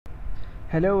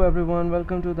Hello everyone,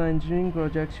 welcome to the Engineering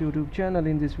Projects YouTube channel.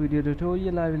 In this video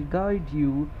tutorial I will guide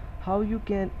you how you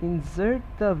can insert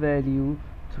the value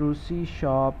through C#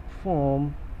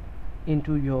 form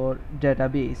into your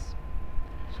database.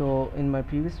 So in my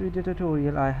previous video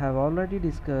tutorial I have already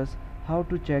discussed how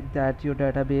to check that your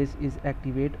database is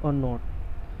activate or not.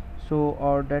 So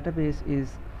our database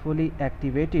is fully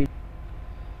activated.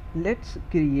 Let's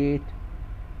create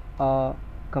a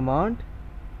command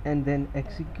and then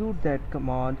execute that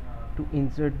command to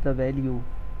insert the value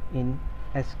in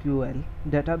SQL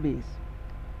database.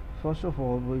 First of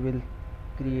all, we will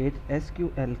create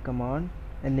SQL command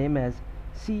and name as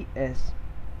CS.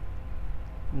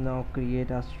 Now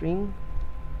create a string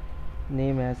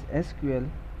name as SQL,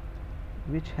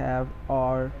 which have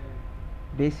our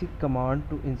basic command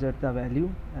to insert the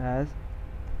value as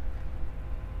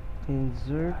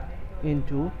insert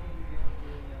into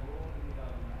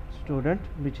student,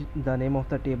 which is the name of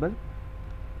the table,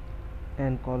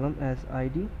 and column as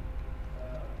ID,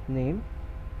 name,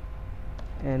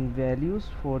 and values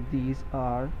for these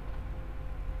are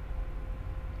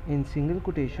in single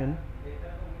quotation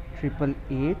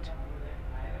 888,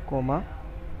 comma,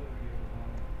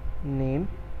 name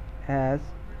as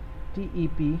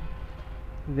TEP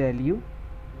value.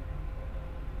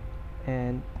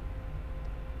 And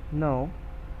now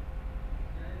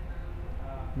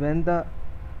when the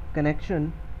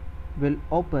connection will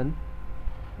open,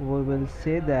 we will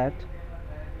say that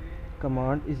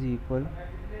command is equal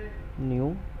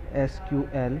new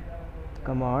SQL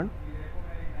command,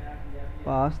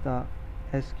 pass the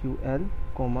SQL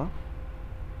comma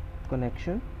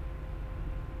connection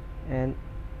and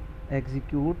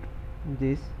execute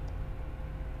this,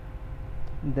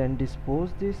 then dispose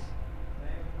this,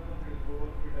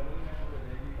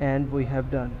 and we have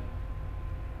done.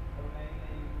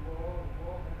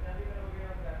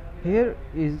 Here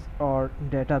is our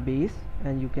database,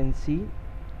 and you can see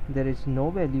there is no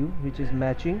value which is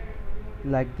matching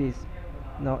like this.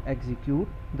 Now execute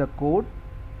the code,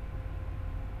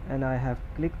 and I have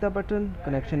clicked the button,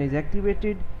 connection is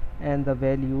activated and the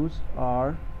values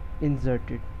are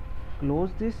inserted.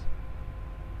 Close this,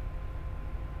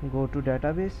 go to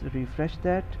database, refresh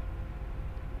that,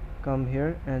 come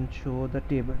here and show the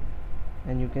table,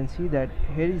 and you can see that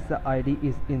here is the ID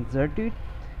is inserted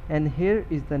and here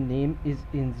is the name is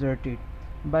inserted.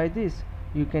 By this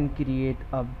you can create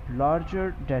a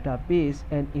larger database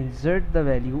and insert the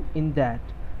value in that.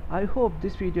 I hope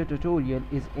this video tutorial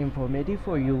is informative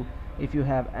for you. If you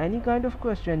have any kind of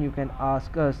question, you can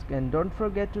ask us, and don't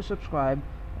forget to subscribe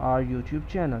our YouTube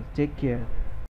channel. Take care.